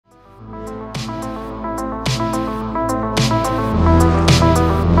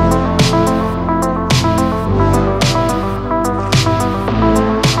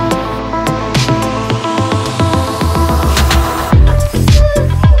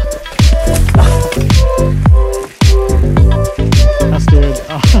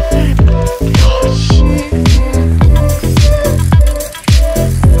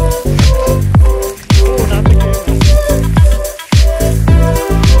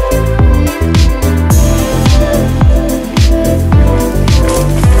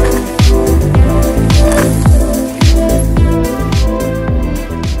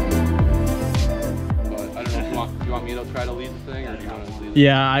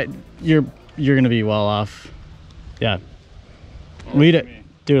Yeah, you're gonna be well off. Yeah. Oh, lead it.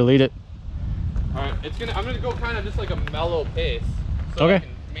 Dude, lead it. Alright, I'm gonna go kind of just like a mellow pace. So Okay. I can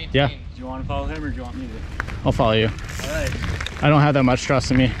maintain. Yeah. Do you want to follow him or do you want me to? I'll follow you. Alright. I don't have that much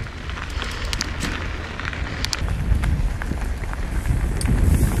trust in me.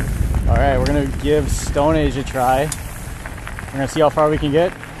 Alright, we're gonna give Stone Age a try. We're gonna see how far we can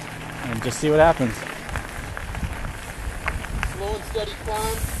get and just see what happens. Slow and steady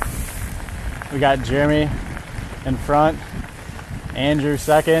climb. We got Jeremy in front, Andrew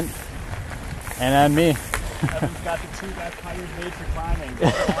second, and then me. Evan's got the two best hired mates for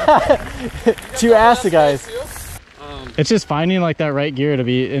climbing. Two acid guys. Um, It's just finding like that right gear to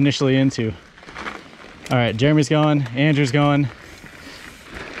be initially into. All right, Jeremy's going, Andrew's going,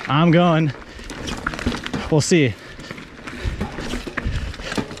 I'm going. We'll see.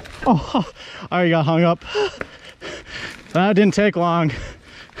 Oh, I already got hung up. That didn't take long.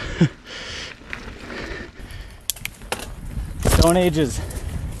 Stone Age is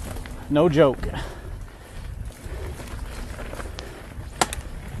no joke.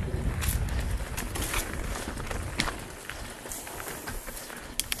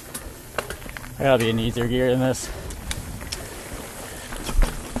 I gotta be an easier gear than this.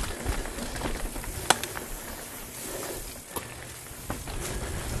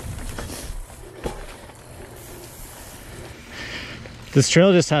 This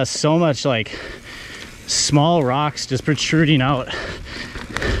trail just has so much like small rocks just protruding out.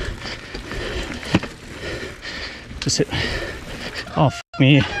 Just hit. Oh, f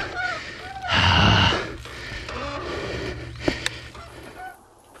me.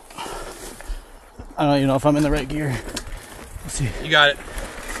 I don't even know if I'm in the right gear. Let's see. You got it.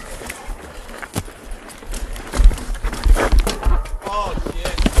 Oh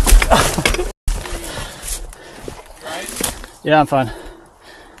shit. Right? Yeah, I'm fine.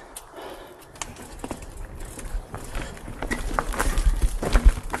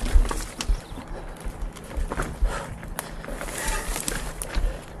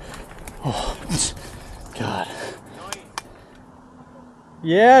 Oh, God.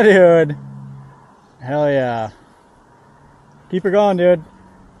 Yeah, dude. Hell yeah. Keep her going, dude.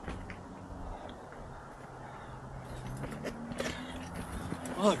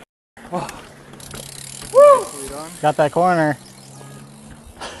 Look. Oh. Woo! Got that corner.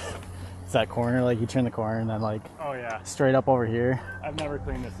 It's that corner, like you turn the corner and then like Oh yeah. straight up over here. I've never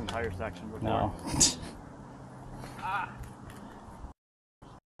cleaned this entire section before. No.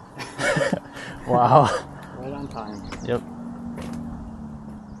 Wow. Right on time. Yep.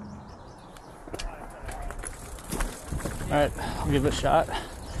 All right, I'll give it a shot. Right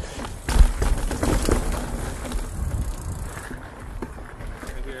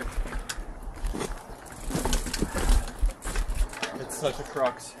here. It's such a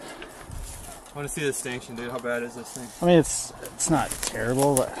crux. I want to see this stanchion, dude. How bad is this thing? I mean, it's not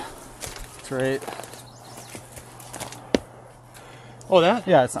terrible, but it's right. Oh, that?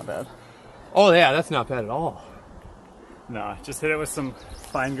 Yeah, it's not bad. Oh, yeah, that's not bad at all. No, just hit it with some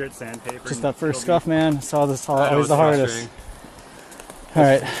fine grit sandpaper. Just that first scuff, man. It's always That the was hardest. frustrating. All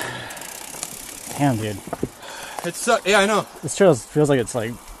right. Damn, dude. It's yeah, I know. This trail feels like it's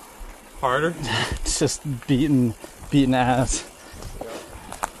like Harder. it's just beating ass.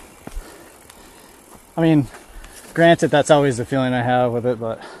 I mean, granted, that's always the feeling I have with it,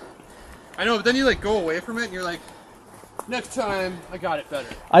 but I know, but then you like go away from it and you're like, next time I got it better.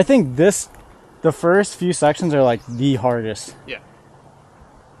 I think the first few sections are like the hardest. Yeah.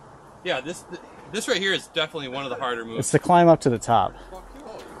 Yeah, this right here is definitely one of the harder moves. It's the climb up to the top.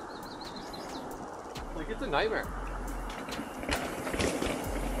 Like, it's a nightmare.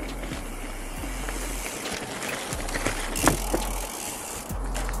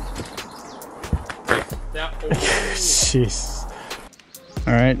 Yeah. Oh. Jeez.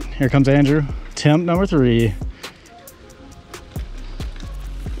 All right, here comes Andrew. Attempt number 3.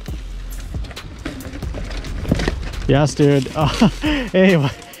 Yes, dude. Hey,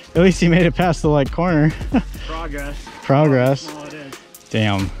 at least he made it past the like corner. Progress. Progress. Oh, it is.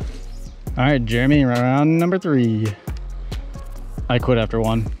 Damn. All right, Jeremy, round number 3. I quit after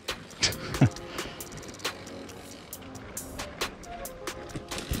 1.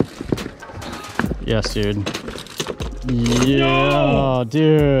 Yes, dude. Yeah, No!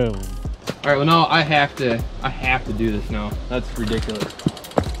 dude. All right, well now I have to do this now. That's ridiculous.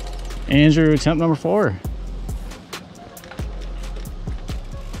 Andrew, attempt number 4.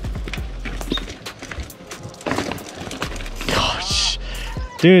 Gosh,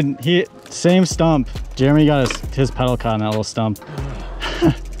 dude, same stump. Jeremy got his pedal caught in that little stump.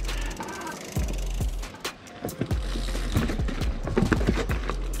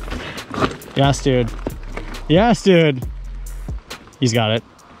 Yes, dude. Yes, dude. He's got it.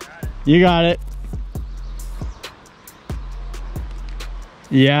 You got it.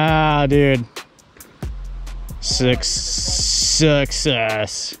 Yeah, dude. Success.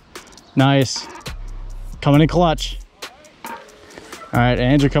 Nice. Coming in clutch. All right,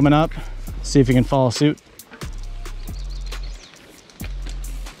 Andrew coming up. See if he can follow suit.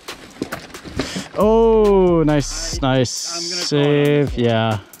 Oh, nice, nice save.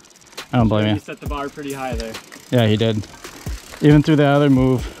 Yeah, I don't blame you. He set the bar pretty high there. Yeah, he did. Even through the other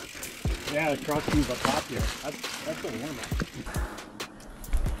move. Yeah, the cross move up top here. That's a warm-up.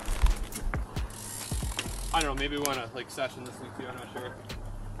 I don't know, maybe we want to like session this thing too, I'm not sure.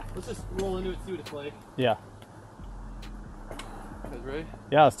 Let's just roll into it, see what it's like. Yeah. You guys ready?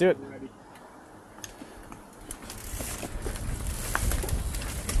 Yeah, let's do it. Ready.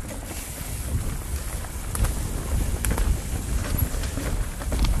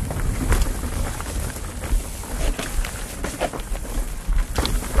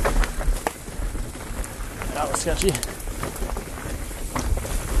 That was sketchy.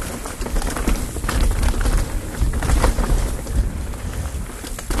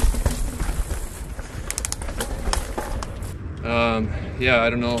 Yeah,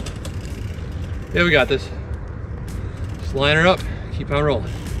 I don't know. Yeah, we got this. Just line her up, keep on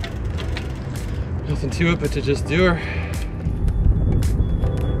rolling. Nothing to it but to just do her.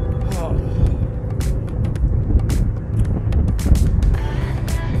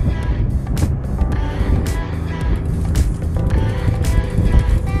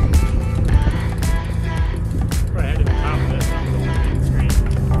 Right at the top of this on the main screen.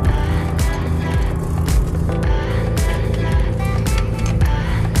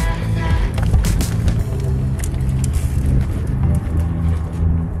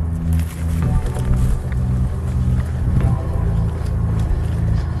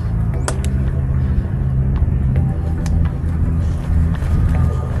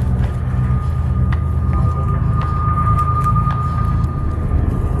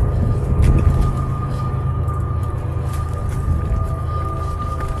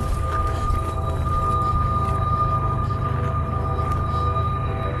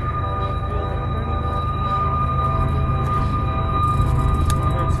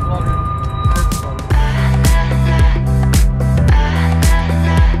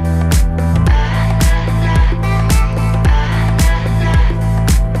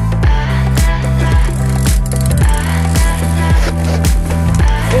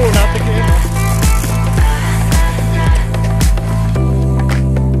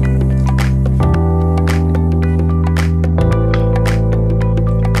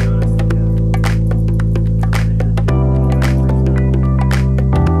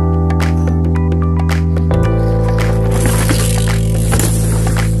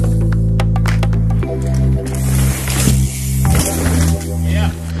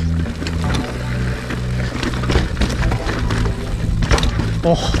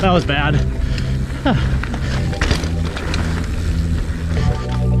 Oh, that was bad.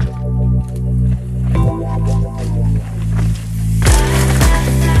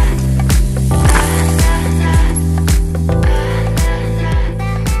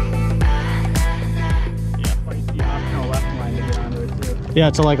 Yeah,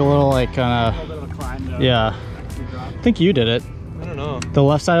 it's like a little like kind of. Yeah, I think you did it. I don't know. The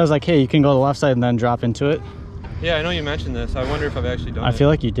left side, I was like, hey, you can go to the left side and then drop into it. Yeah, I know you mentioned this. I wonder if I've actually done it. I feel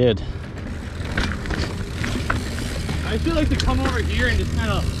like you did. I feel like to come over here and just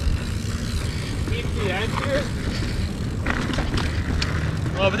kind of keep the edge here.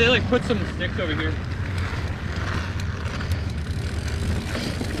 Oh, but they like put some sticks over here.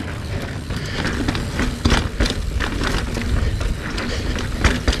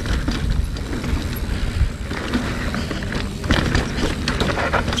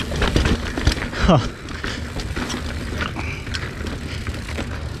 Huh.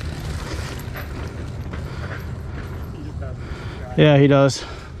 Yeah, he does.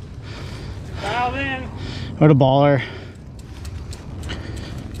 Dialed in. What a baller.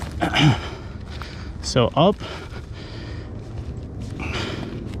 So up.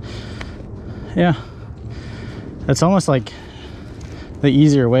 Yeah. That's almost like the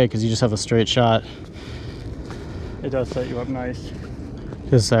easier way because you just have a straight shot. It does set you up nice.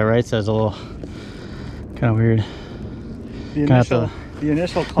 Just that right side's a little kind of weird. The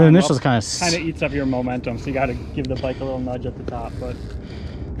initial climb initial's up kind of eats up your momentum, so you got to give the bike a little nudge at the top, but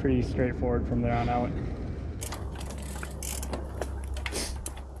pretty straightforward from there on out.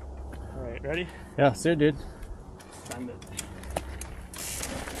 All right, ready? Yeah, see, dude. Send it.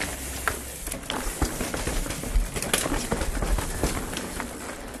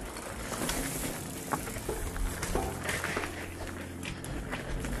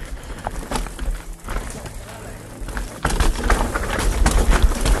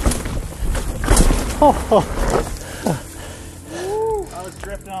 I was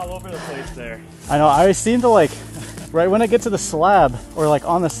drifting all over the place there. I know, I seem to like, right when I get to the slab, or like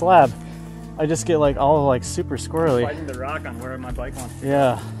on the slab, I just get like all like super squirrely. Fighting the rock on where my bike wants to go.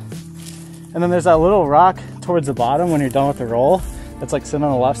 Yeah. And then there's that little rock towards the bottom when you're done with the roll. That's like sitting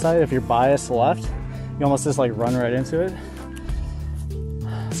on the left side. If you're biased left, you almost just like run right into it.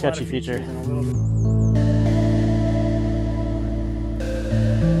 Sketchy feature.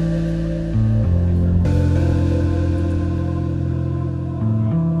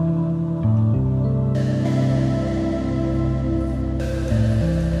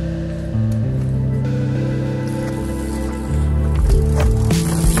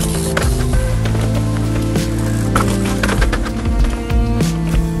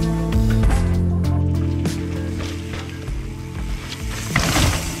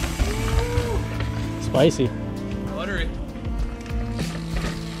 Spicy. Buttery.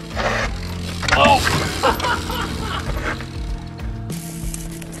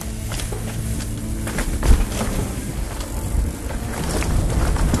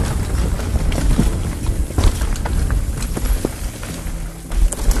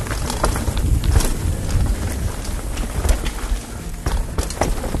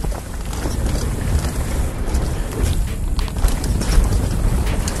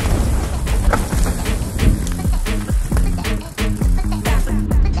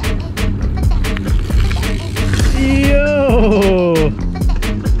 Yo!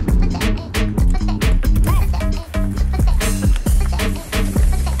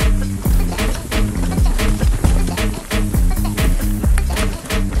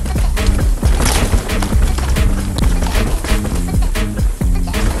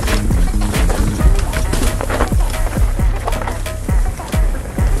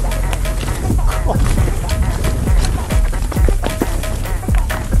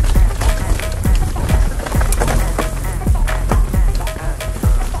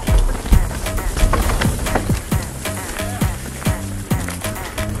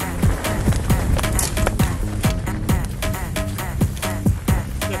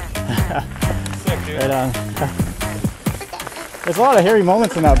 Sick, dude. Right on. There's a lot of hairy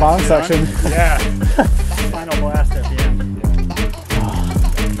moments in that bottom section. Yeah. Final blast at the end.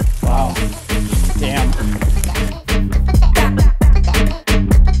 Wow. Damn.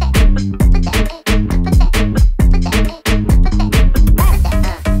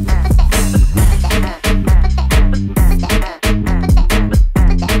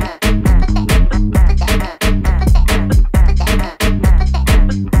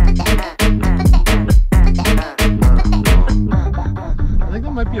 I think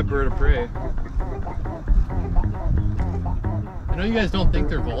that might be a bird of prey. I know you guys don't think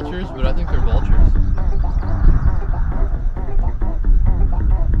they're vultures, but I think they're vultures.